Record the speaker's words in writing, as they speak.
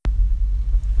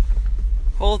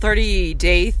Whole30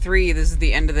 day 3. This is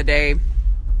the end of the day.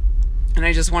 And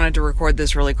I just wanted to record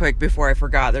this really quick before I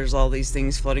forgot. There's all these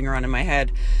things floating around in my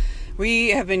head. We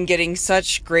have been getting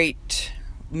such great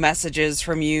messages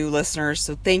from you listeners.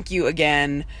 So thank you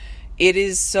again. It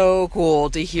is so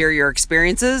cool to hear your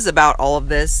experiences about all of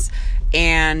this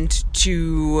and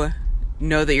to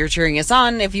know that you're cheering us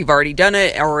on if you've already done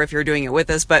it or if you're doing it with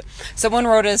us. But someone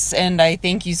wrote us, and I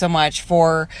thank you so much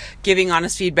for giving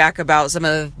honest feedback about some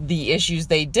of the issues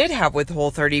they did have with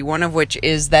Whole30. One of which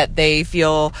is that they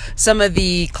feel some of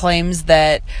the claims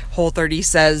that Whole30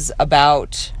 says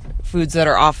about foods that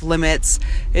are off limits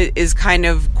is kind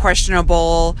of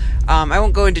questionable. I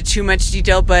won't go into too much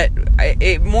detail, but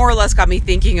it more or less got me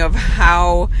thinking of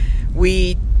how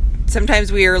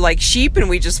sometimes we are like sheep and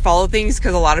we just follow things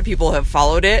because a lot of people have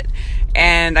followed it.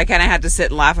 And I kind of had to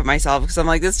sit and laugh at myself because I'm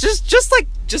like, it's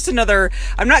just another,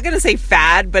 I'm not going to say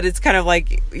fad, but it's kind of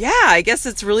like, yeah, I guess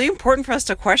it's really important for us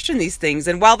to question these things.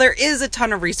 And while there is a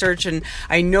ton of research, and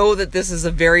I know that this is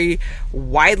a very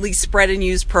widely spread and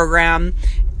used program,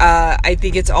 I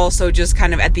think it's also just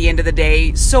kind of at the end of the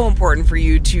day, so important for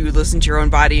you to listen to your own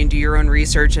body and do your own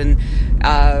research and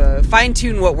fine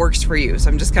tune what works for you. So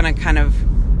I'm just going to kind of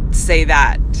say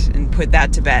that and put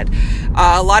that to bed.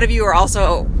 A lot of you are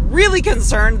also really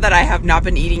concerned that I have not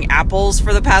been eating apples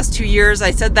for the past 2 years.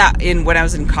 I said that when I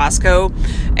was in Costco,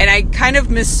 and I kind of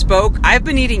misspoke. I've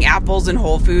been eating apples in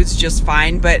Whole Foods just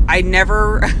fine, but I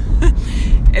never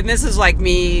and this is like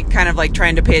me kind of like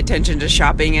trying to pay attention to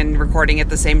shopping and recording at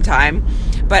the same time.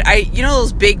 But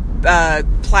those big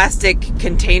plastic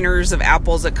containers of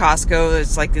apples at Costco,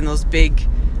 it's like in those big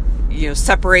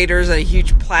separators, a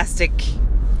huge plastic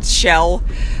shell.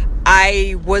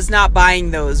 I was not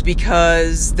buying those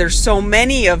because there's so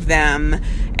many of them,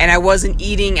 and I wasn't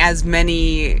eating as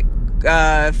many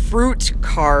fruit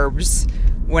carbs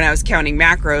when I was counting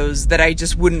macros that I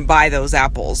just wouldn't buy those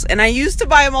apples. And I used to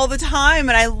buy them all the time,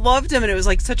 and I loved them, and it was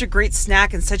like such a great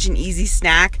snack and such an easy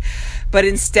snack. But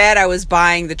instead, I was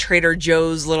buying the Trader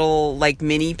Joe's little like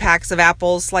mini packs of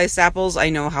apples, sliced apples. I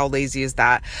know, how lazy is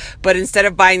that? But instead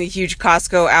of buying the huge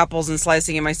Costco apples and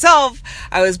slicing it myself,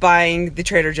 I was buying the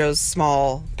Trader Joe's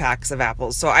small packs of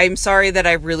apples. So I'm sorry that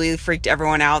I really freaked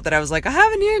everyone out that I was like, I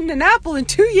haven't eaten an apple in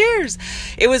 2 years.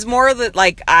 It was more that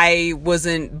like I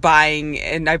wasn't buying,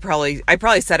 and I probably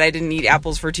said I didn't eat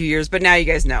apples for 2 years, but now you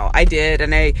guys know I did,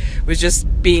 and I was just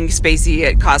being spacey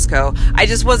at Costco. I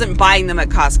just wasn't buying them at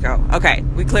Costco. Okay,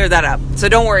 we cleared that up. So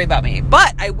don't worry about me.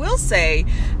 But I will say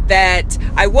that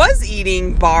I was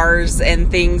eating bars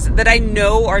and things that I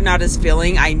know are not as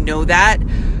filling. I know that.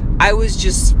 I was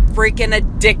just freaking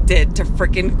addicted to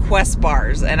freaking Quest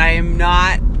bars. And I am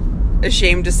not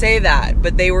ashamed to say that.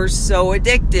 But they were so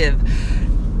addictive.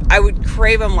 I would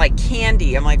crave them like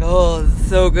candy. I'm like, oh, it's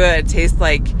so good. It tastes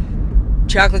like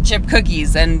chocolate chip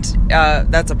cookies. And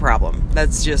that's a problem.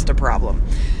 That's just a problem.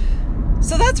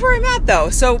 So that's where I'm at,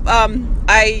 though. So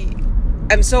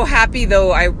I'm so happy,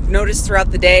 though. I noticed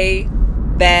throughout the day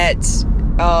that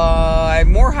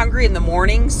I'm more hungry in the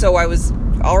morning. So I was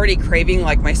already craving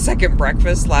like my second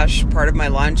breakfast / part of my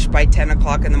lunch by 10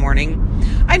 o'clock in the morning.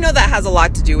 I know that has a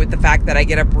lot to do with the fact that I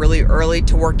get up really early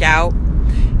to work out.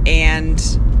 And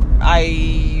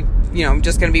I'm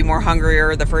just going to be more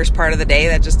hungrier the first part of the day.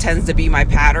 That just tends to be my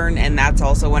pattern. And that's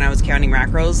also when I was counting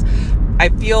macros. I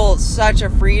feel such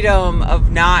a freedom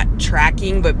of not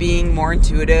tracking, but being more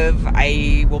intuitive.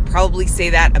 I will probably say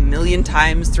that 1,000,000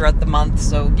 times throughout the month,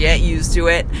 so get used to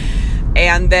it.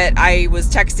 And that I was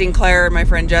texting Claire and my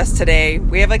friend Jess today.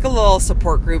 We have like a little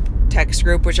support group, text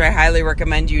group, which I highly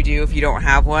recommend you do if you don't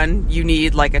have one. You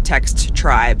need like a text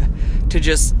tribe to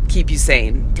just keep you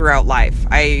sane throughout life.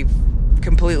 I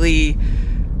completely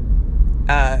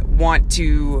want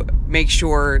to make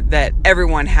sure that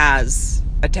everyone has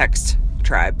a text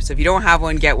tribe. So if you don't have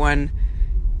one, get one.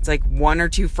 It's like 1 or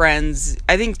 2 friends.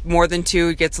 I think more than 2,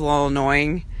 it gets a little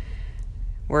annoying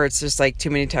where it's just like too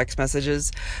many text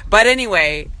messages. But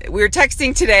anyway, we were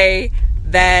texting today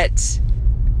that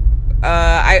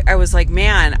I was like,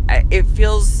 man, it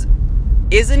feels,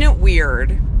 isn't it weird?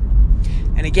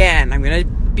 And again, I'm going to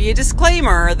be a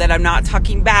disclaimer that I'm not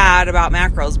talking bad about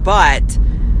macros, but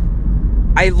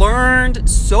I learned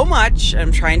so much.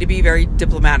 I'm trying to be very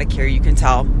diplomatic here, you can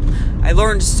tell. I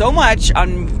learned so much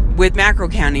with macro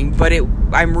counting, but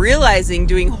I'm realizing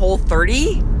doing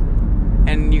Whole30,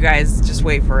 and you guys just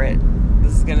wait for it.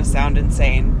 This is going to sound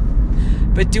insane.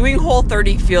 But doing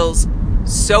Whole30 feels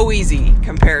so easy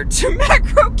compared to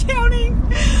macro counting.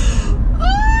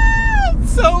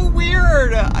 It's so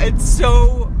weird. It's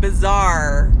so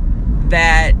bizarre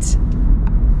that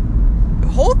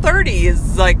Whole30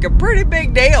 is like a pretty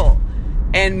big deal.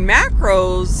 And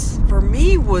macros for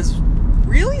me was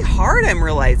really hard, I'm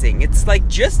realizing. It's like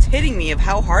just hitting me of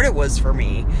how hard it was for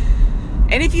me.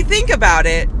 And if you think about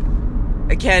it,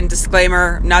 again,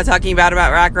 disclaimer, I'm not talking about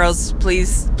macros.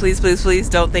 Please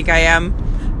don't think I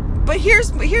am. But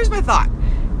here's my thought.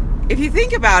 If you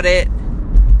think about it,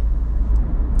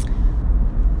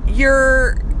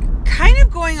 you're kind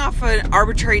of going off an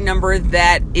arbitrary number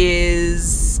that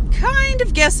is kind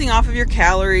of guessing off of your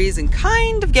calories and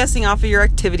kind of guessing off of your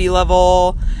activity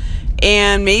level.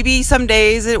 And maybe some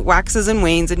days it waxes and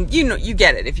wanes, and you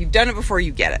get it. If you've done it before,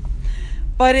 you get it.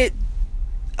 But it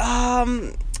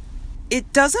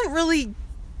doesn't really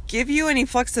give you any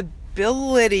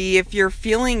flexibility if you're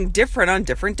feeling different on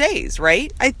different days,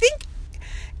 right? I think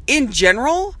in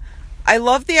general, I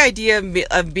love the idea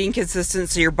of being consistent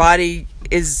so your body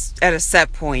is at a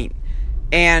set point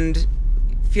and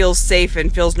feels safe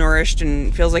and feels nourished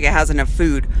and feels like it has enough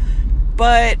food.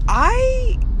 But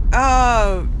I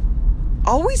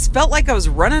always felt like I was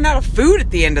running out of food at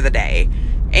the end of the day.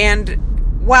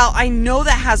 And while I know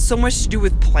that has so much to do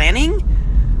with planning,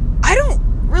 I don't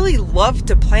really love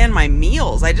to plan my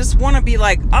meals. I just want to be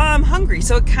like, oh, I'm hungry.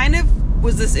 So it kind of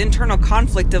was this internal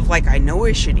conflict of like, I know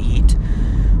I should eat,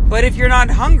 but if you're not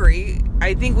hungry,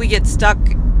 I think we get stuck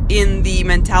in the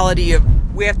mentality of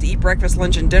we have to eat breakfast,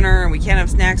 lunch, and dinner, and we can't have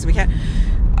snacks, and we can't,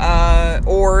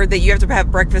 or that you have to have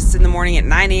breakfast in the morning at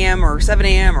 9 a.m. or 7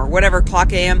 a.m. or whatever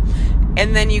clock a.m.,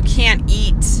 and then you can't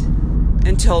eat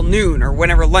until noon or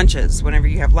whenever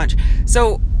you have lunch.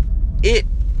 So it,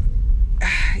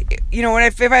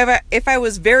 if I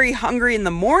was very hungry in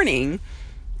the morning,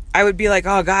 I would be like,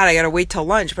 oh God, I gotta wait till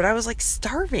lunch. But I was like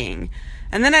starving.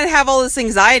 And then I'd have all this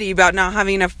anxiety about not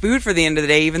having enough food for the end of the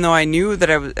day, even though I knew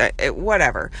that I was,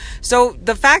 whatever. So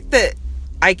the fact that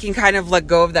I can kind of let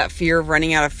go of that fear of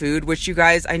running out of food, which you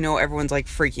guys, I know everyone's like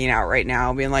freaking out right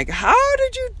now, being like, how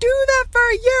did you do that for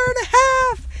a year and a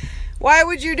half? Why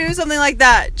would you do something like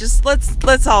that? Just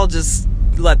let's all just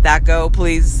let that go,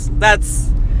 please. That's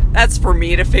for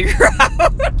me to figure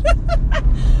out.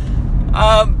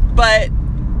 But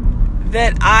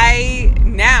that I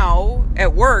now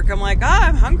at work, I'm like,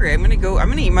 I'm hungry. I'm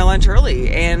gonna eat my lunch early.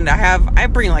 And I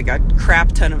bring like a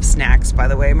crap ton of snacks, by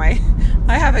the way.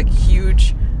 I have a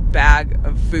huge bag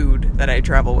of food that I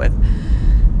travel with.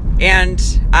 And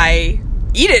I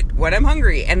eat it when I'm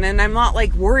hungry. And then I'm not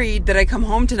like worried that I come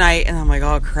home tonight and I'm like,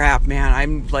 oh crap, man,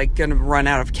 I'm like gonna run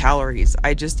out of calories.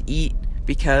 I just eat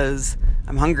because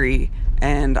I'm hungry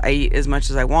and I eat as much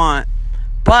as I want.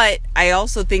 But I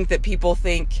also think that people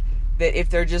think that if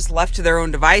they're just left to their own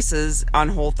devices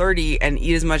on Whole30 and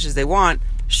eat as much as they want,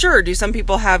 sure, do some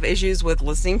people have issues with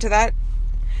listening to that?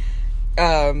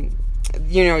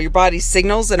 Your body's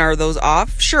signals, and are those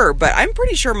off? Sure, but I'm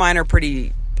pretty sure mine are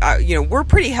pretty, we're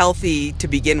pretty healthy to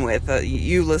begin with.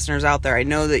 You listeners out there, I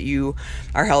know that you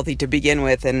are healthy to begin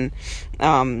with, and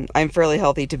I'm fairly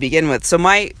healthy to begin with. So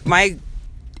my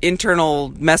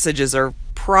internal messages are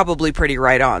probably pretty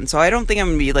right on. So I don't think I'm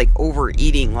going to be like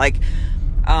overeating like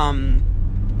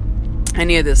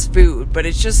any of this food, but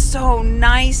it's just so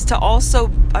nice to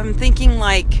also, I'm thinking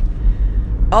like,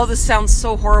 oh, this sounds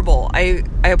so horrible. I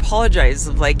apologize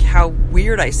of like how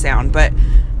weird I sound, but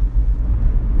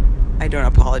I don't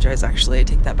apologize, actually. I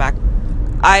take that back.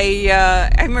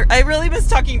 I really miss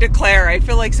talking to Claire. I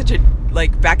feel like such a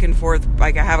like back and forth,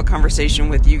 like I have a conversation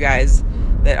with you guys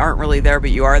that aren't really there,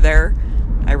 but you are there.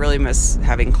 I really miss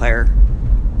having Claire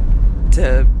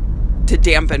to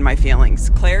dampen my feelings.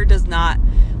 Claire does not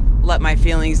let my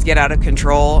feelings get out of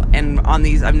control, and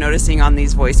I'm noticing on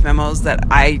these voice memos that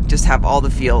I just have all the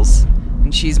feels,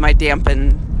 and she's my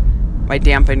dampen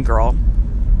girl.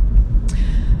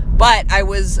 But I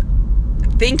was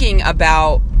thinking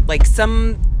about like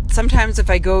sometimes if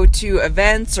I go to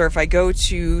events or if I go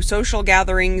to social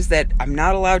gatherings that I'm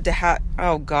not allowed to have,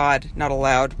 oh God, not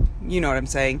allowed, you know what I'm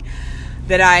saying,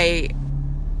 that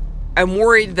I'm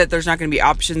worried that there's not going to be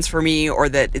options for me, or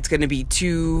that it's going to be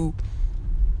too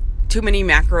many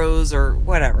macros or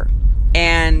whatever.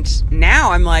 And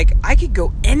now I'm like, I could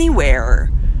go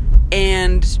anywhere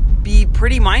and be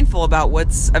pretty mindful about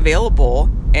what's available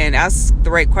and ask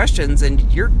the right questions,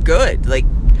 and you're good. Like,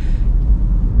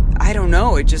 I don't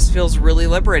know, it just feels really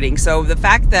liberating. So the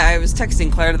fact that I was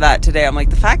texting Claire that today, I'm like,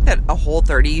 the fact that a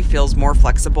Whole30 feels more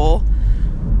flexible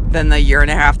than the year and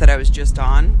a half that I was just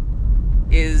on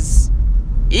is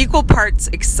equal parts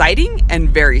exciting and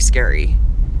very scary.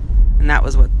 And that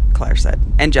was what Claire said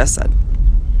and Jess said.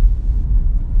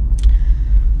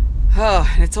 Oh,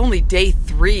 and it's only day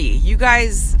 3. You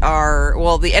guys are,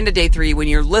 well, the end of day 3. When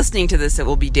you're listening to this, it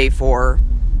will be day 4.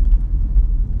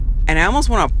 And I almost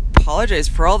want to apologize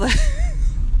for all the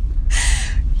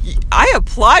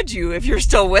applaud you if you're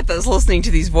still with us listening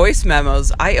to these voice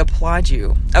memos. I applaud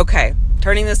you. Okay,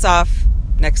 turning this off.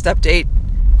 Next update,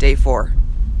 day 4.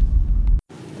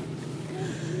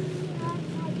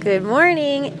 Good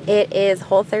morning. It is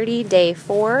Whole30 day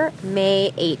 4,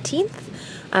 May 18th.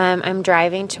 I'm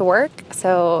driving to work,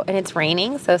 and it's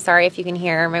raining, so sorry if you can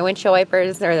hear my windshield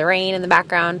wipers or the rain in the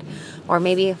background, or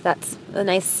maybe that's a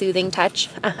nice soothing touch.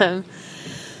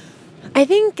 I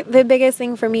think the biggest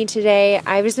thing for me today,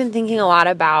 I've just been thinking a lot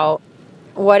about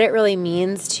what it really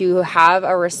means to have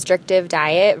a restrictive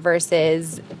diet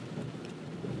versus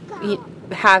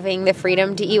having the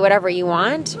freedom to eat whatever you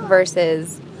want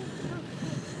versus...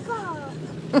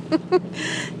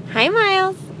 Hi,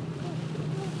 Miles.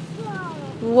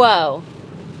 Whoa.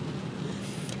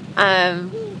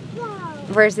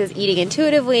 Versus eating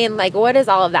intuitively, and like, what does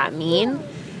all of that mean?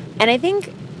 And I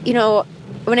think,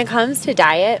 when it comes to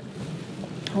diet,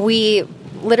 we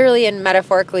literally and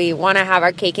metaphorically want to have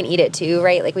our cake and eat it too,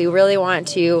 right? Like, we really want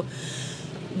to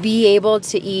be able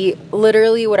to eat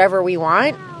literally whatever we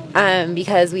want,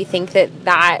 because we think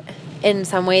that in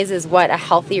some ways is what a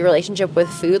healthy relationship with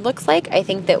food looks like. I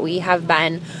think that we have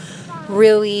been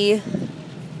really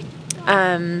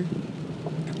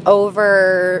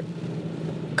over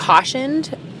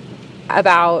cautioned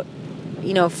about,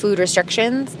 food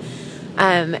restrictions,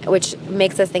 which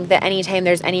makes us think that anytime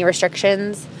there's any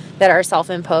restrictions that are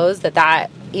self-imposed,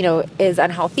 that is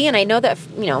unhealthy. And I know that,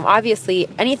 obviously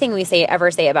anything we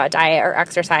ever say about diet or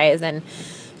exercise and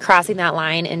crossing that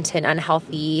line into an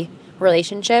unhealthy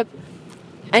relationship,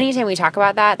 anytime we talk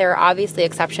about that, there are obviously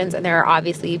exceptions, and there are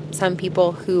obviously some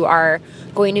people who are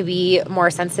going to be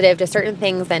more sensitive to certain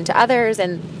things than to others,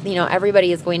 and,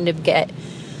 everybody is going to get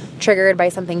triggered by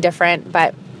something different.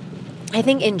 But I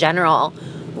think in general,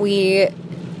 we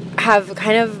have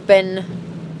kind of been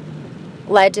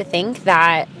led to think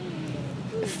that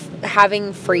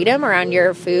having freedom around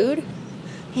your food,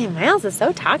 man, Miles is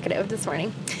so talkative this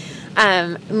morning,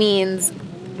 means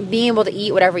being able to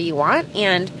eat whatever you want.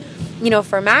 And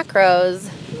for macros,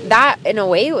 that in a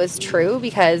way was true,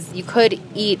 because you could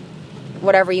eat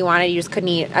whatever you wanted. You just couldn't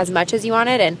eat as much as you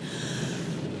wanted. And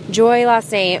Joy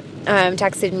last night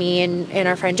texted me and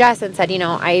our friend Jess and said,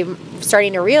 I'm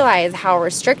starting to realize how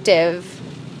restricted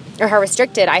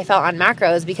I felt on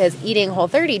macros, because eating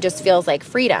Whole30 just feels like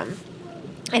freedom.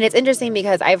 And it's interesting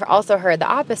because I've also heard the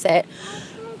opposite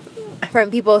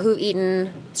from people who've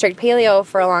eaten strict paleo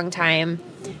for a long time,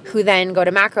 who then go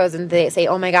to macros and they say,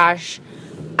 oh my gosh,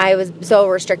 I was so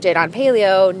restricted on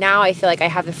paleo. Now I feel like I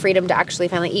have the freedom to actually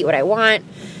finally eat what I want.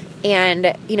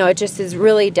 And, it just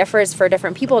differs for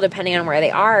different people depending on where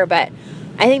they are. But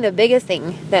I think the biggest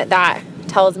thing that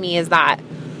tells me is that,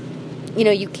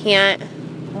 you can't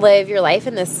live your life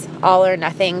in this all or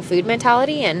nothing food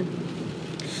mentality.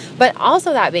 But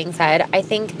also, that being said, I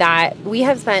think that we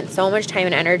have spent so much time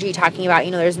and energy talking about,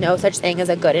 there's no such thing as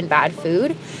a good and bad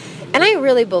food. And I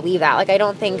really believe that. Like, I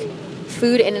don't think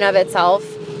food in and of itself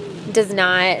does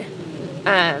not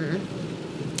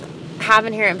have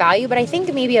inherent value, but I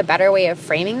think maybe a better way of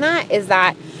framing that is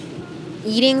that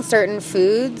eating certain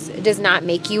foods does not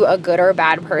make you a good or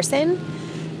bad person,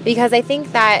 because I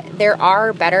think that there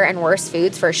are better and worse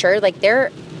foods for sure. Like,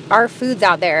 there are foods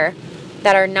out there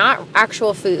that are not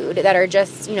actual food, that are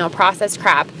just, processed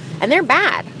crap, and they're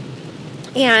bad.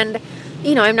 And,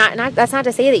 that's not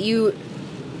to say that you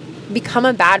become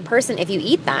a bad person if you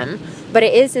eat them, but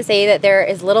it is to say that there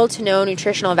is little to no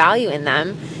nutritional value in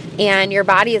them, and your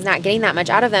body is not getting that much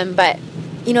out of them. But,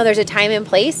 there's a time and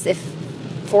place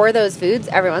for those foods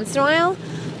every once in a while,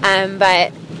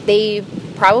 but they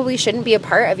probably shouldn't be a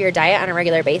part of your diet on a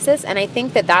regular basis. And I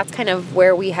think that that's kind of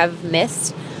where we have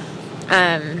missed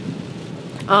on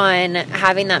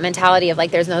having that mentality of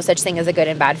like, there's no such thing as a good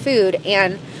and bad food.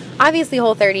 And obviously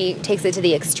Whole30 takes it to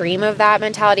the extreme of that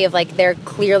mentality of like, there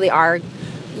clearly are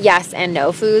yes and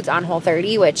no foods on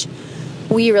Whole30, which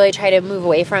we really try to move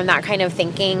away from that kind of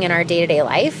thinking in our day-to-day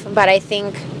life. But I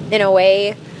think in a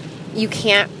way you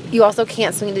also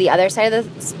can't swing to the other side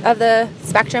of the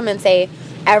spectrum and say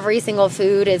every single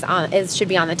food should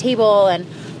be on the table, and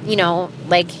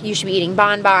like you should be eating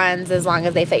bonbons as long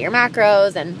as they fit your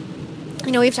macros. And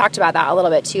we've talked about that a little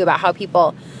bit too, about how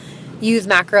people use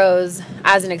macros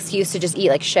as an excuse to just eat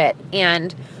like shit.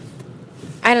 And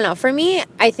I don't know, for me,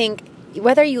 I think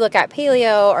whether you look at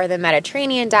paleo or the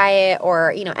Mediterranean diet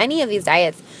or any of these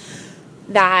diets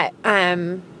that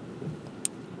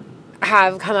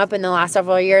have come up in the last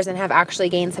several years and have actually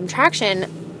gained some traction,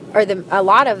 or a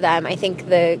lot of them, I think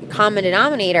the common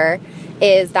denominator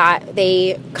is that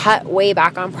they cut way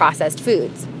back on processed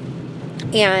foods.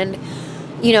 And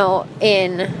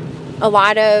in a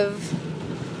lot of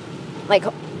like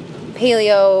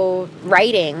paleo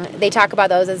writing, they talk about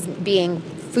those as being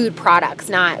food products,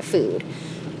 not food.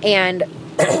 And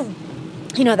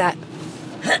you know that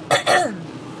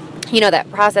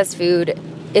that processed food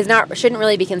shouldn't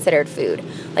really be considered food.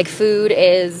 Like, food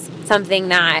is something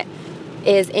that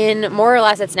is in more or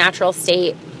less its natural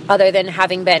state, other than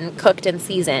having been cooked and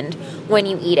seasoned when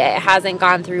you eat it. It hasn't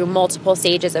gone through multiple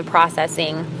stages of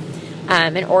processing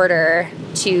in order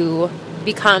to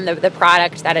become the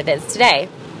product that it is today.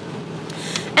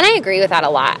 And I agree with that a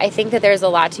lot. I think that there's a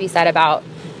lot to be said about,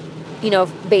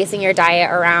 basing your diet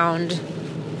around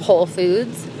whole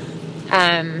foods.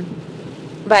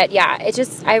 But yeah,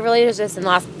 I really just in the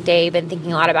last day been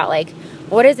thinking a lot about, like,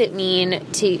 what does it mean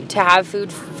to have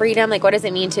food freedom? Like, what does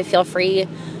it mean to feel free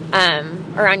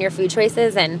around your food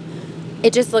choices? And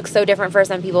it just looks so different for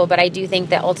some people, but I do think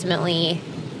that ultimately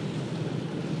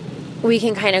we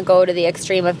can kind of go to the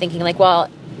extreme of thinking like, well,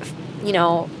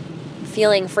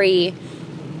 feeling free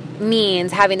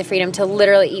means having the freedom to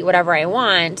literally eat whatever I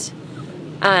want.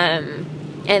 And,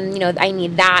 I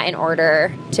need that in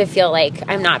order to feel like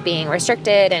I'm not being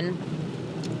restricted. And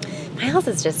Miles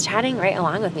is just chatting right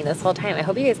along with me this whole time. I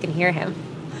hope you guys can hear him.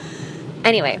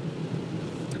 Anyway,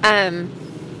 I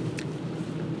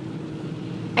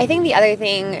think the other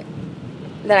thing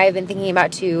that I've been thinking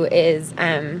about too is,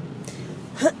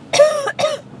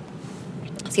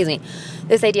 excuse me,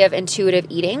 this idea of intuitive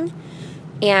eating.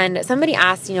 And somebody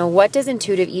asked, what does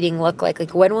intuitive eating look like?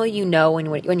 Like, when will you know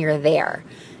when you're there?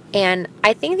 And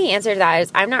I think the answer to that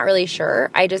is I'm not really sure.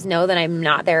 I just know that I'm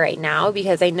not there right now,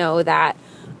 because I know that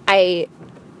I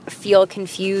feel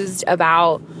confused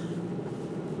about,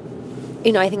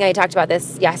 I think I talked about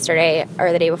this yesterday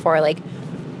or the day before. Like,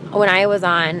 when I was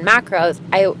on macros,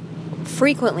 I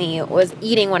frequently was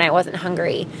eating when I wasn't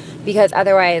hungry, because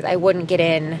otherwise I wouldn't get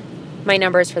in my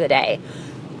numbers for the day.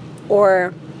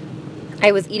 Or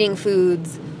I was eating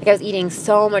foods, like I was eating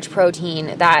so much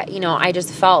protein that, I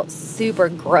just felt super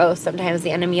gross sometimes at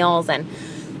the end of meals. And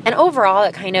overall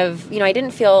it kind of, I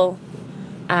didn't feel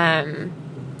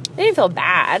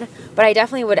bad, but I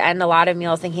definitely would end a lot of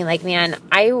meals thinking like, man,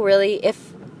 I really,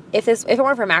 if it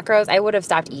weren't for macros, I would have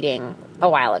stopped eating a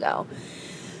while ago.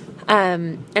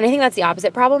 And I think that's the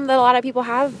opposite problem that a lot of people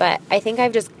have. But I think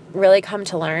I've just really come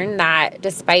to learn that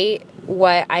despite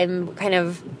what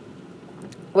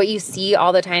what you see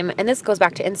all the time, and this goes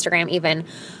back to Instagram even,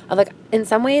 like, in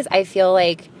some ways I feel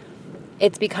like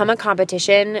it's become a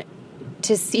competition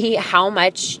to see how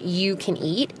much you can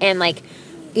eat and, like,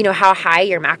 how high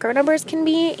your macro numbers can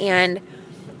be. And,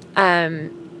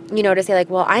 to say like,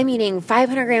 well, I'm eating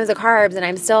 500 grams of carbs and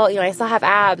I'm still, I still have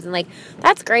abs, and like,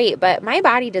 that's great, but my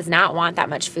body does not want that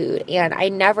much food. And I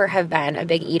never have been a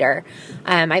big eater.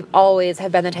 I've always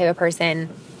have been the type of person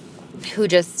who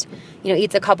just,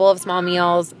 eats a couple of small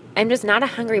meals. I'm just not a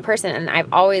hungry person. And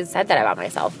I've always said that about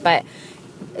myself, but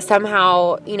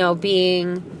somehow,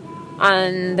 being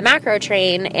on the macro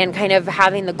train and kind of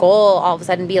having the goal all of a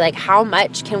sudden be like, how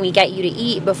much can we get you to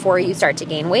eat before you start to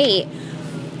gain weight?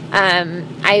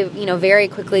 I, very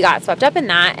quickly got swept up in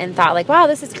that and thought like, wow,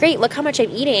 this is great. Look how much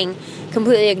I'm eating,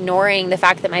 completely ignoring the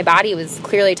fact that my body was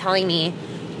clearly telling me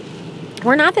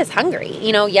we're not this hungry.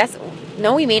 Yes,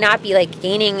 no, we may not be like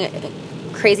gaining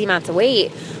crazy amounts of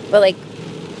weight, but like,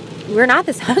 we're not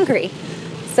this hungry.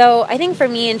 So I think for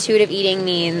me, intuitive eating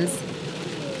means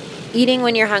eating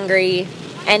when you're hungry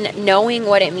and knowing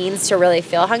what it means to really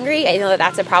feel hungry. I know that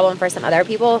that's a problem for some other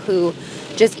people who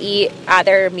just eat at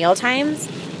their meal times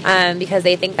because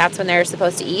they think that's when they're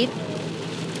supposed to eat,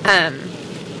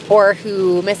 or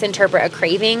who misinterpret a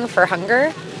craving for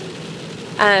hunger.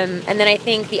 And then I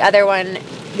think the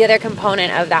other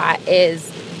component of that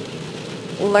is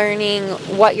learning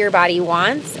what your body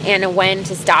wants and when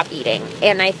to stop eating.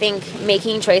 And I think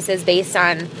making choices based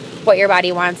on what your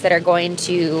body wants that are going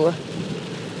to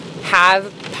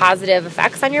have positive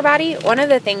effects on your body. One of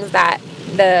the things that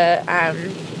the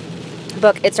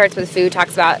book It Starts With Food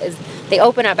talks about is they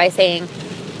open up by saying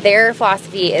their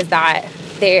philosophy is that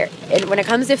when it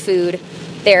comes to food,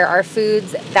 there are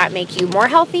foods that make you more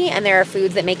healthy and there are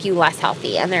foods that make you less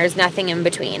healthy, and there's nothing in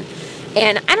between.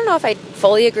 And I don't know if I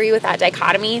fully agree with that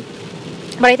dichotomy,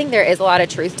 but I think there is a lot of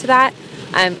truth to that.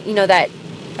 That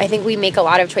I think we make a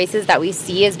lot of choices that we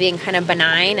see as being kind of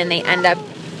benign, and they end up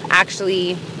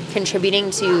actually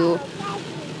contributing to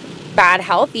bad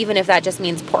health, even if that just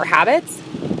means poor habits.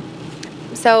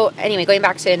 So anyway, going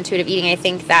back to intuitive eating, I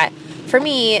think that for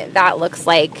me, that looks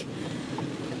like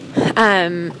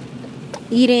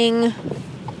eating,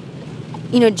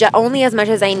 only as much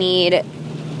as I need,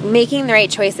 making the right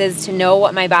choices to know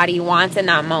what my body wants in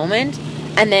that moment,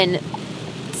 and then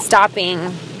stopping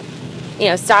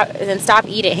stop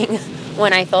eating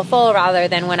when I feel full rather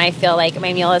than when I feel like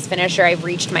my meal is finished or I've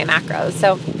reached my macros.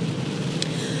 So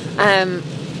I'm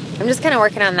just kind of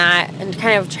working on that and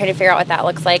kind of trying to figure out what that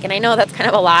looks like. And I know that's kind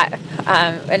of a lot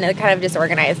and it's kind of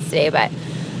disorganized today, but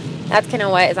that's kind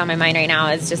of what is on my mind right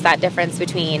now, is just that difference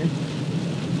between,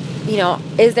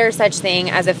 is there such thing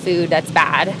as a food that's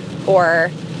bad? Or,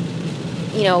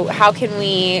 how can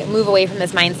we move away from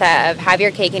this mindset of have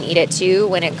your cake and eat it too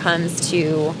when it comes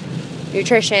to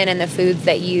nutrition and the foods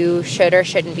that you should or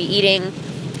shouldn't be eating?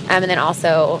 And then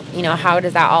also, how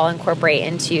does that all incorporate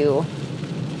into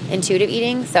intuitive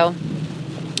eating? So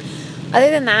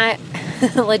other than that,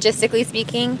 logistically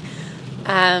speaking,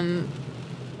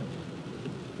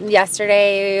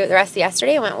 the rest of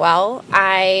yesterday went well.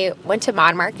 I went to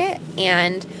Mod Market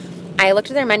and I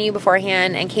looked at their menu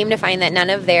beforehand and came to find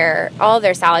that all of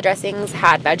their salad dressings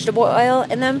had vegetable oil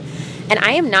in them. And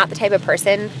I am not the type of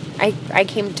person, I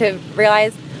came to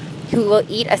realize, who will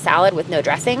eat a salad with no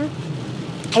dressing.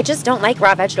 I just don't like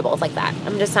raw vegetables like that.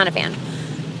 I'm just not a fan.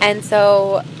 And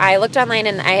so I looked online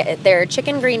and their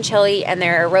chicken green chili and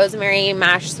their rosemary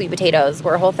mashed sweet potatoes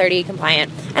were Whole30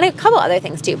 compliant, and a couple other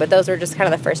things too, but those were just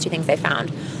kind of the first two things I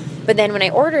found. But then when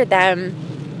I ordered them,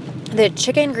 the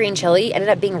chicken green chili ended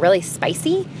up being really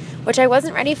spicy, which I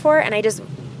wasn't ready for. And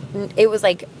it was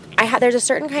like, there's a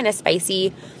certain kind of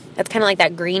spicy that's kind of like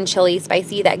that green chili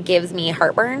spicy that gives me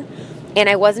heartburn. And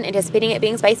I wasn't anticipating it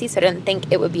being spicy, so I didn't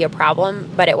think it would be a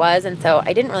problem, but it was. And so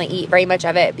I didn't really eat very much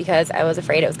of it because I was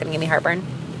afraid it was going to give me heartburn.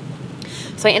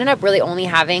 So I ended up really only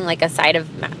having like a side of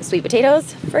sweet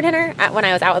potatoes for dinner when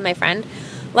I was out with my friend.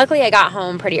 Luckily, I got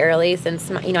home pretty early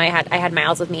since, I had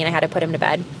Miles with me and I had to put him to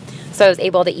bed. So I was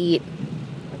able to eat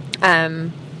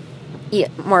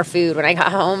more food when I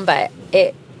got home, but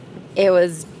it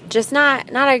was just not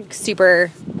a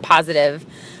super positive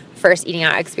first eating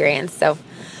out experience. So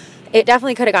it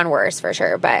definitely could have gone worse for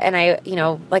sure. And I,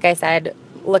 like I said,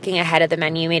 looking ahead at the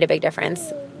menu made a big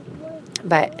difference.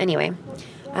 But anyway,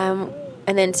 and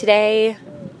then today,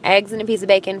 eggs and a piece of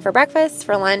bacon for breakfast.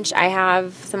 For lunch, I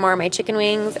have some more of my chicken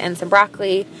wings and some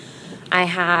broccoli. I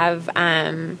have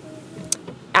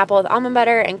apple with almond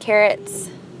butter and carrots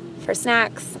for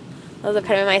snacks. Those are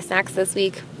kind of my snacks this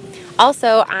week.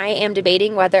 Also, I am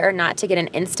debating whether or not to get an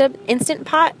Instant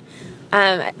Pot.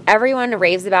 Everyone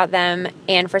raves about them,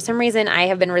 and for some reason I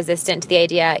have been resistant to the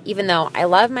idea, even though I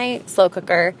love my slow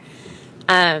cooker,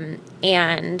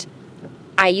 and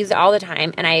I use it all the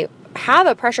time, and I have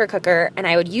a pressure cooker, and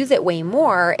I would use it way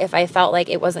more if I felt like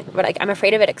it wasn't, but I'm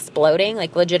afraid of it exploding.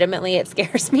 Like, legitimately, it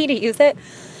scares me to use it.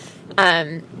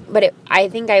 But I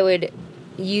think I would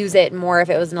use it more if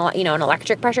it was an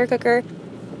electric pressure cooker.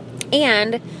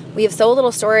 And we have so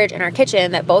little storage in our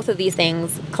kitchen that both of these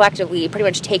things collectively pretty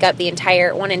much take up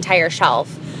one entire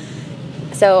shelf.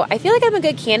 So I feel like I'm a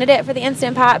good candidate for the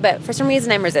Instant Pot, but for some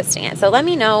reason I'm resisting it. So let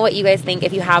me know what you guys think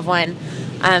if you have one.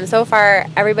 So far,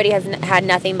 everybody has had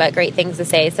nothing but great things to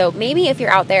say. So maybe if you're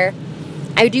out there,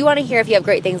 I do want to hear if you have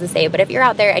great things to say. But if you're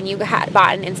out there and you had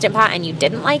bought an Instant Pot and you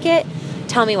didn't like it,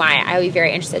 tell me why. I would be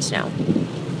very interested to know.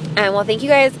 Well, thank you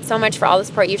guys so much for all the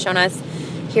support you've shown us.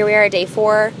 Here we are at day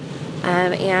 4.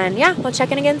 And yeah, we'll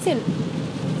check in again soon.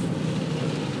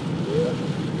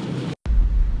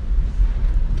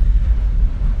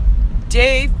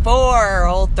 Day 4,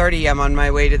 Whole30. I'm on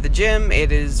my way to the gym.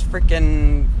 It is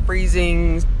freaking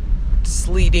freezing,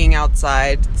 sleeting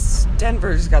outside.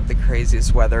 Denver's got the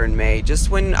craziest weather in May. Just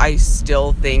when I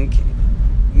still think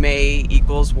May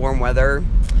equals warm weather,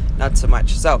 not so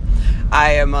much. So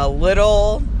I am a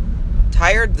little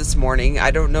tired this morning.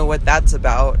 I don't know what that's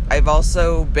about. I've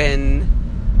also been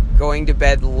going to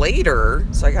bed later,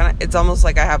 so it's almost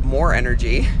like I have more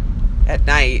energy at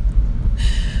night.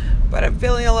 But I'm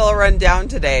feeling a little run down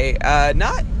today.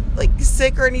 Not like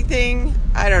sick or anything.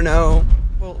 I don't know.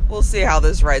 We'll see how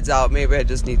this rides out. Maybe I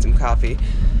just need some coffee.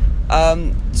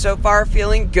 So far,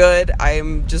 feeling good.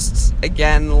 I'm just,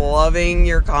 again, loving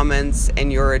your comments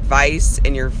and your advice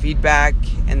and your feedback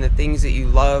and the things that you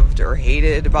loved or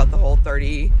hated about the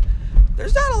Whole30.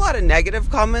 There's not a lot of negative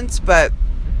comments, but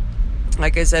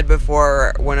like I said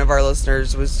before, one of our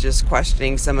listeners was just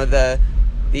questioning some of the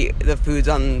foods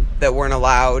that weren't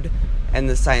allowed and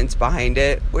the science behind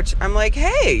it, which I'm like,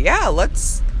 hey, yeah,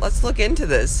 let's look into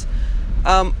this.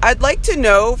 I'd like to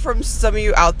know from some of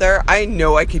you out there. I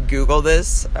know I could Google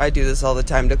this. I do this all the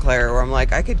time to Claire, where I'm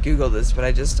like, I could Google this, but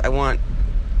I feel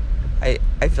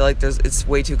like it's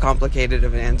way too complicated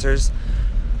of answers.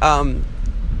 Are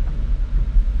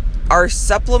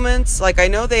supplements, like, I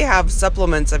know they have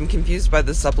supplements. I'm confused by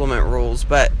the supplement rules,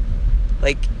 but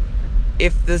like,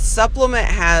 if the supplement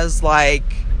has like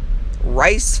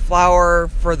rice flour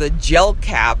for the gel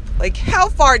cap. Like, how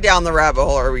far down the rabbit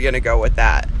hole are we going to go with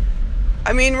that?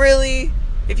 I mean, really,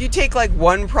 if you take like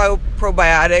one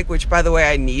probiotic, which by the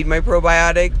way, I need my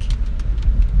probiotic,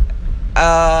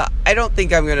 I don't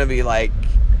think I'm going to be like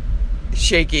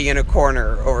shaking in a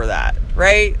corner over that,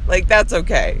 right? Like, that's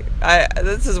okay.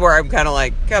 This is where I'm kind of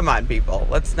like, come on, people,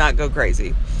 let's not go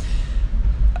crazy.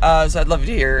 So I'd love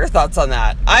to hear your thoughts on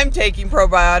that. I'm taking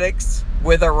probiotics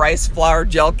with a rice flour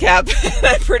gel cap, and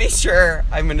I'm pretty sure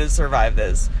I'm going to survive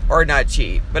this, or not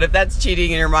cheat. But if that's cheating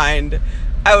in your mind,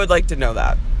 I would like to know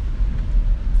that.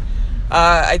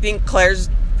 I think Claire's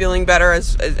feeling better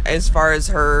as far as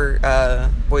her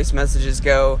voice messages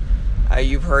go.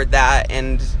 You've heard that,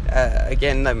 and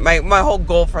again, my whole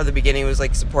goal for the beginning was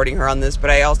like supporting her on this,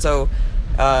 but I also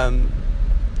have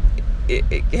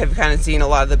kind of seen a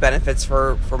lot of the benefits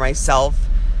for myself.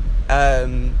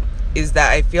 Is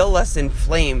that I feel less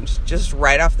inflamed. Just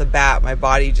right off the bat, my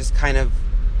body just kind of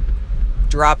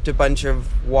dropped a bunch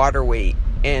of water weight,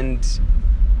 and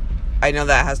I know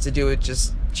that has to do with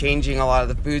just changing a lot of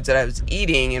the foods that I was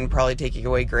eating and probably taking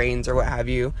away grains or what have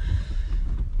you.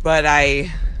 But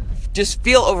I just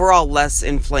feel overall less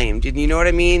inflamed. And you know what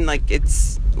I mean? Like,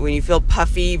 it's when you feel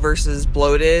puffy versus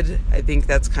bloated, I think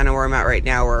that's kind of where I'm at right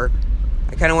now, where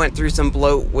I kind of went through some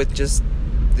bloat with just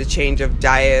the change of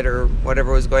diet or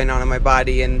whatever was going on in my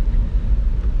body. And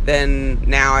then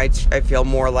now I feel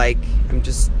more like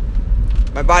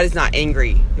my body's not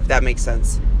angry, if that makes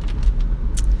sense.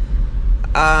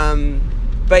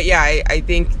 But yeah, I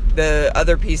think the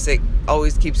other piece that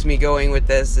always keeps me going with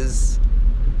this is,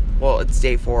 well, it's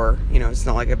day 4, it's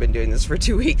not like I've been doing this for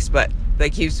 2 weeks, but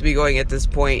that keeps me going at this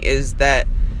point is that,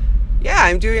 yeah,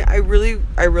 I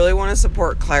really want to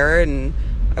support Clara, and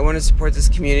I want to support this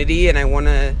community, and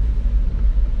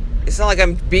it's not like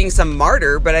I'm being some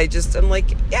martyr, but I'm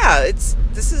like, yeah,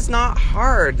 this is not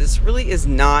hard. This really is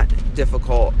not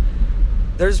difficult.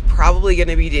 There's probably going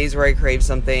to be days where I crave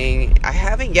something. I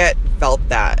haven't yet felt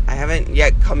that. I haven't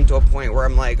yet come to a point where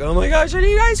I'm like, oh my gosh, I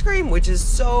need ice cream, which is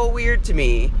so weird to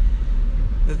me.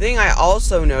 The thing I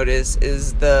also notice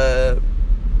is the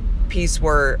piece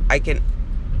where I can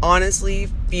honestly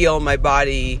feel my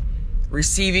body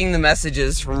receiving the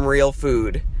messages from real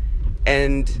food,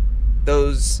 and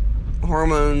those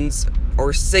hormones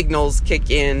or signals kick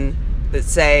in that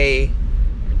say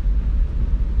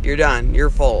you're done, you're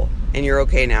full, and you're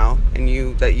okay now, and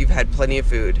that you've had plenty of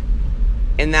food.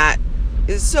 And that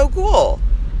is so cool,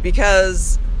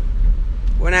 because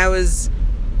when I was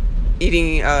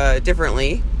eating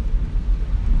differently,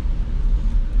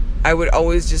 I would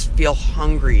always just feel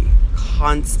hungry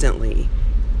constantly.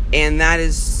 And that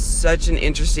is such an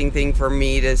interesting thing for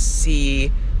me to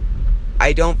see.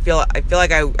 I feel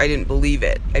like I didn't believe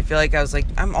it. I feel like I was like,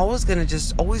 I'm always going to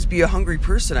just always be a hungry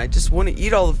person. I just want to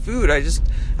eat all the food.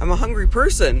 I'm a hungry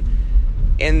person.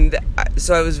 And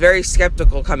so I was very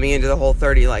skeptical coming into the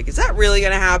Whole30. Like, is that really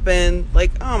going to happen?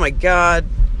 Like, oh my God.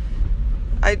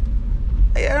 I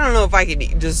don't know if I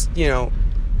can just,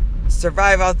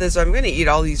 survive out this. I'm going to eat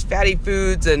all these fatty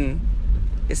foods and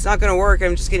it's not going to work.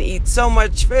 I'm just going to eat so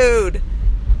much food.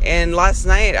 And last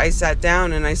night I sat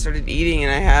down and I started eating,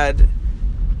 and I had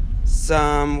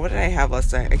what did I have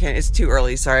last night? It's too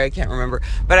early. Sorry, I can't remember.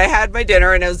 But I had my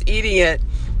dinner and I was eating it,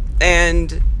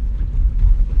 and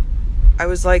I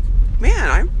was like,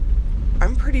 man,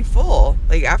 I'm pretty full.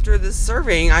 Like, after this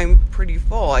serving, I'm pretty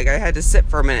full. Like, I had to sit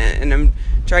for a minute, and I'm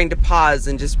trying to pause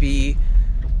and just be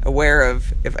aware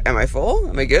of, am I full?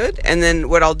 Am I good? And then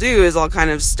what I'll do is I'll kind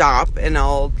of stop and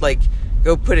I'll like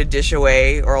go put a dish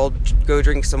away, or I'll go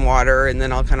drink some water, and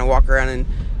then I'll kind of walk around and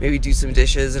maybe do some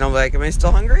dishes, and I'll be like, am I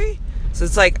still hungry? So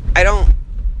it's like, I don't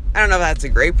know if that's a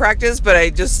great practice, but I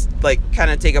just like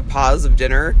kind of take a pause of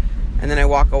dinner, and then I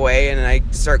walk away and I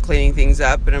start cleaning things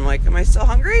up, and I'm like, am I still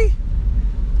hungry?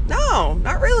 No,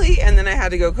 not really. And then I had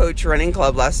to go coach running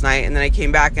club last night, and then I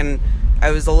came back and I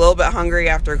was a little bit hungry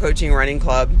after coaching running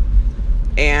club,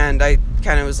 and I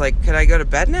kind of was like, could I go to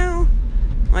bed now?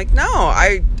 I'm like, no,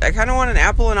 I kind of want an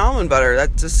apple and almond butter.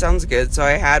 That just sounds good. So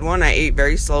I had one. I ate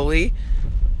very slowly.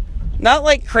 Not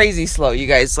like crazy slow, you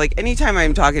guys. Like, anytime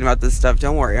I'm talking about this stuff,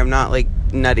 don't worry, I'm not like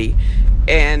nutty.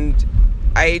 And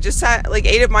I just ate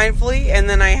it mindfully, and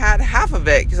then I had half of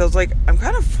it because I was like, I'm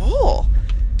kind of full.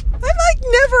 That like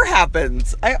never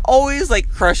happens. I always like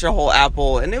crush a whole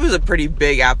apple, and it was a pretty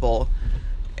big apple.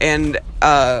 And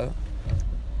that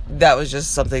was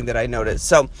just something that I noticed.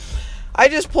 So I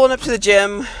just pulling up to the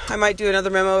gym. I might do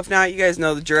another memo. If not, you guys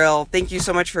know the drill. Thank you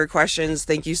so much for your questions.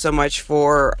 Thank you so much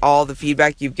for all the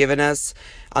feedback you've given us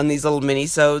on these little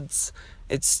mini-sodes.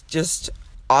 It's just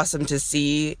awesome to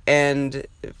see. And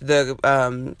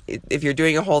if you're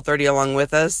doing a Whole30 along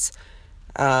with us,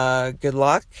 good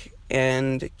luck,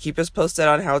 and keep us posted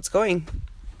on how it's going.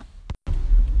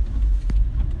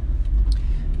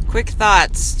 Quick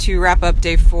thoughts to wrap up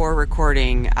day 4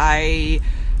 recording. I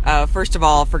first of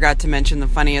all forgot to mention the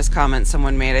funniest comment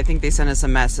someone made. I think they sent us a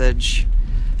message,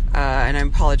 and I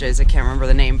apologize, I can't remember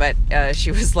the name, but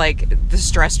she was like, the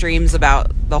stress dreams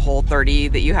about the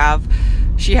Whole30 that you have.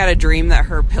 She had a dream that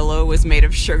her pillow was made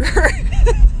of sugar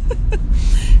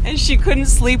and she couldn't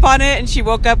sleep on it, and she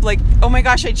woke up like, oh my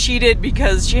gosh, I cheated,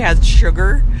 because she had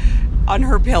sugar on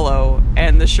her pillow,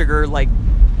 and the sugar, like,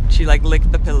 she like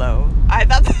licked the pillow. I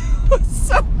thought that was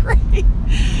so great.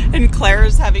 And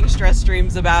Claire's having stress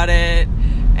dreams about it,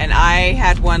 and I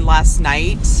had one last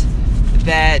night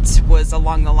that was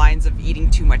along the lines of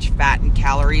eating too much fat and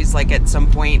calories. Like, at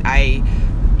some point I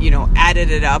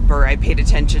added it up, or I paid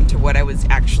attention to what I was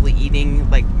actually eating,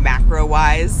 like macro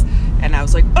wise, and I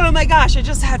was like, oh my gosh, I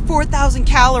just had 4,000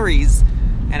 calories,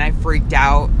 and I freaked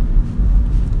out.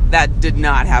 That did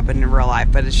not happen in real life,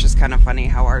 but it's just kind of funny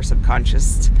how our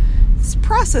subconscious is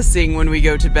processing when we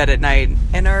go to bed at night,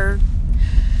 and our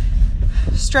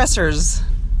stressors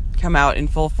come out in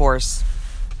full force.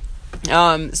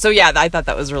 So yeah, I thought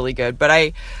that was really good, but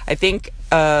I think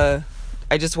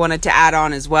I just wanted to add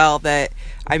on as well that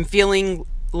I'm feeling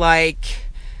like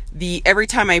every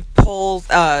time I pull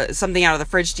something out of the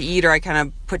fridge to eat, or I kind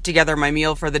of put together my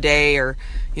meal for the day, or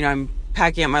I'm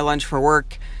packing up my lunch for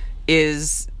work,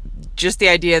 is just the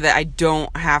idea that I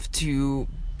don't have to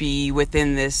be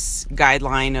within this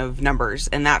guideline of numbers,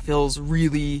 and that feels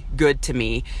really good to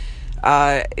me.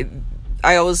 I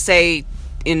always say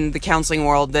in the counseling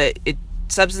world that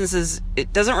substances,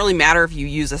 it doesn't really matter if you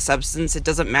use a substance. It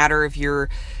doesn't matter if you're,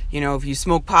 if you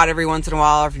smoke pot every once in a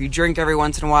while, or if you drink every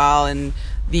once in a while, and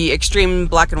the extreme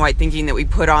black and white thinking that we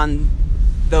put on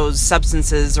those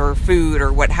substances or food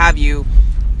or what have you,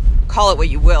 call it what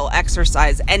you will,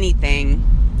 exercise, anything,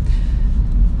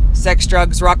 sex,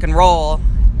 drugs, rock and roll,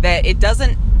 that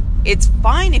it's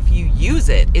fine if you use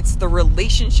it. It's the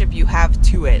relationship you have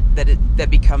to it that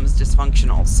becomes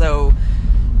dysfunctional. So,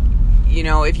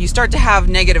 if you start to have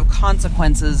negative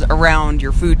consequences around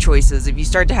your food choices, if you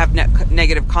start to have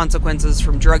negative consequences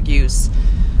from drug use,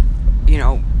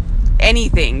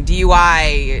 anything,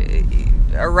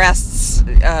 DUI, arrests,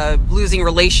 losing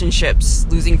relationships,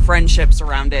 losing friendships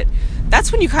around it,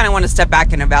 that's when you kind of want to step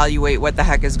back and evaluate what the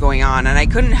heck is going on. And I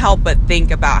couldn't help but think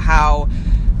about how,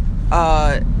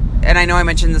 and I know I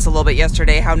mentioned this a little bit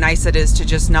yesterday, how nice it is to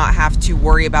just not have to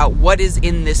worry about what is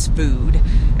in this food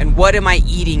and what am I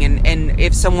eating. And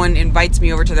if someone invites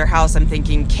me over to their house, I'm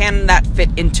thinking, can that fit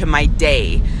into my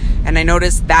day? And I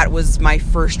noticed that was my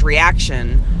first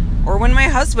reaction. Or when my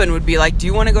husband would be like, do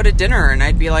you want to go to dinner? And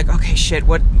I'd be like, okay, shit,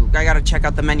 I got to check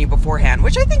out the menu beforehand,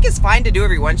 which I think is fine to do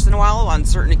every once in a while on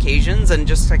certain occasions, and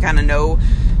just to kind of know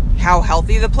how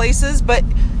healthy the place is. But,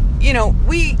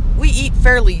 we eat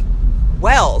fairly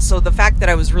well. So the fact that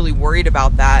I was really worried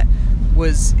about that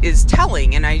is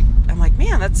telling. And I'm like,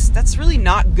 man, that's really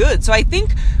not good. So I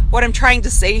think what I'm trying to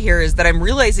say here is that I'm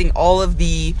realizing all of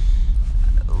the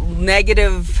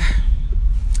negative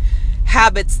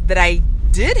habits that I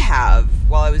did have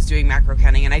while I was doing macro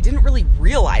counting, and I didn't really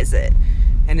realize it.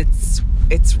 And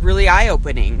it's really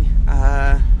eye-opening.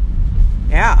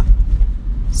 Yeah.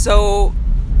 So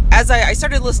as I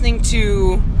started listening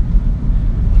to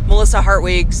Melissa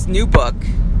Hartwig's new book,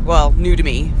 well, new to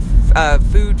me,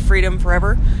 Food Freedom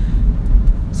Forever,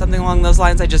 something along those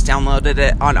lines. I just downloaded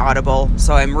it on Audible,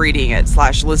 so I'm reading it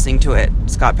 / listening to it,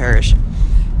 Scott Parrish.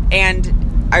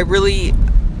 And I really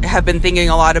have been thinking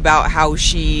a lot about how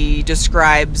she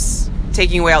describes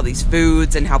taking away all these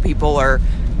foods, and how people are,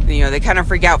 they kind of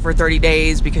freak out for 30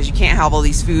 days because you can't have all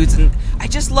these foods. And I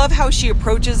just love how she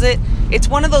approaches it. It's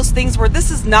one of those things where this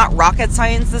is not rocket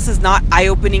science. This is not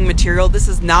eye-opening material. This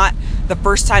is not the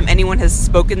first time anyone has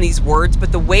spoken these words.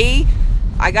 But the way,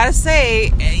 I gotta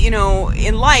say,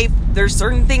 in life, there's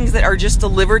certain things that are just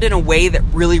delivered in a way that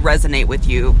really resonate with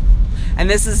you. And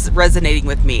this is resonating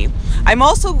with me. I'm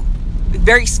also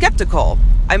very skeptical.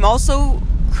 I'm also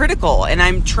critical, and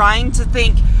I'm trying to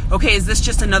think, okay, is this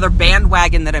just another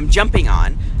bandwagon that I'm jumping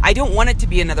on? I don't want it to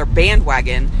be another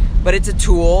bandwagon, but it's a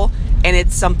tool, and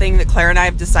it's something that Claire and I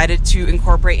have decided to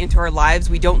incorporate into our lives.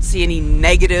 We don't see any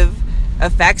negative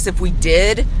effects. If we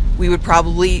did, we would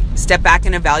probably step back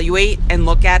and evaluate and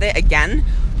look at it again.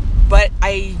 But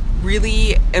I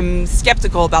really am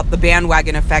skeptical about the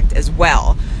bandwagon effect as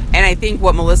well. And I think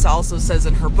what Melissa also says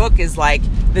in her book is like,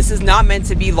 this is not meant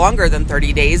to be longer than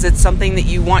 30 days. It's something that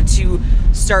you want to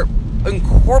start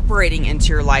incorporating into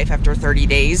your life after 30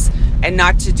 days and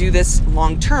not to do this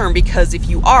long term, because if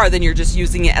you are, then you're just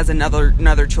using it as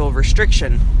another tool of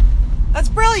restriction. That's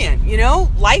brilliant. You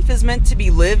know, life is meant to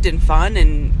be lived and fun,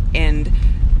 and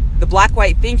the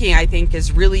black-white thinking, I think,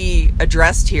 is really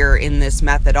addressed here in this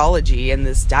methodology and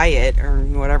this diet or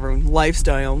whatever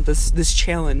lifestyle, this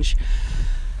challenge.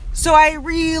 So I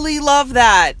really love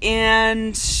that.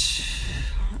 And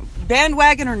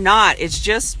bandwagon or not,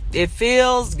 it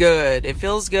feels good. It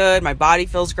feels good. My body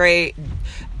feels great.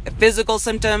 Physical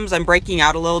symptoms, I'm breaking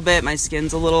out a little bit. My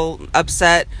skin's a little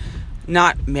upset.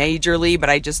 Not majorly, but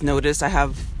I just noticed I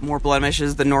have more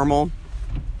blemishes than normal.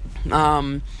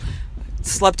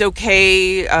 Slept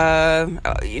okay.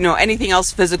 Anything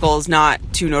else physical is not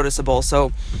too noticeable.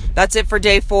 So that's it for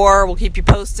day 4. We'll keep you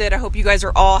posted. I hope you guys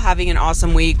are all having an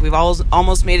awesome week. We've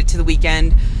almost made it to the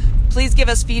weekend. Please give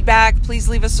us feedback. Please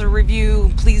leave us a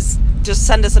review. Please just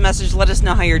send us a message. Let us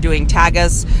know how you're doing. Tag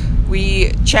us.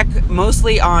 We check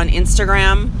mostly on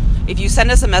Instagram. If you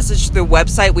send us a message through the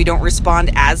website, we don't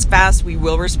respond as fast. We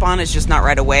will respond. It's just not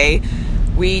right away.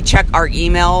 We check our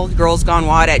email,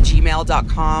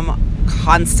 girlsgonewad@gmail.com,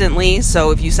 constantly.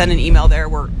 So if you send an email there,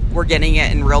 we're getting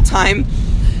it in real time.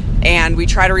 And we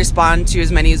try to respond to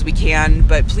as many as we can.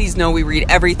 But please know we read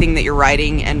everything that you're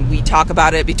writing, and we talk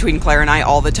about it between Claire and I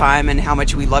all the time and how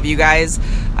much we love you guys.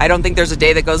 I don't think there's a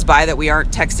day that goes by that we aren't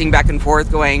texting back and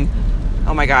forth going,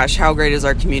 oh my gosh, how great is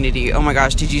our community? Oh my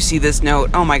gosh, did you see this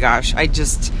note? Oh my gosh, I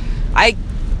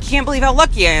can't believe how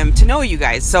lucky I am to know you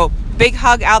guys. So big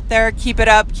hug out there. Keep it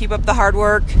up. Keep up the hard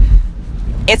work.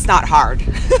 It's not hard.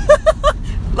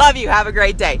 Love you. Have a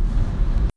great day.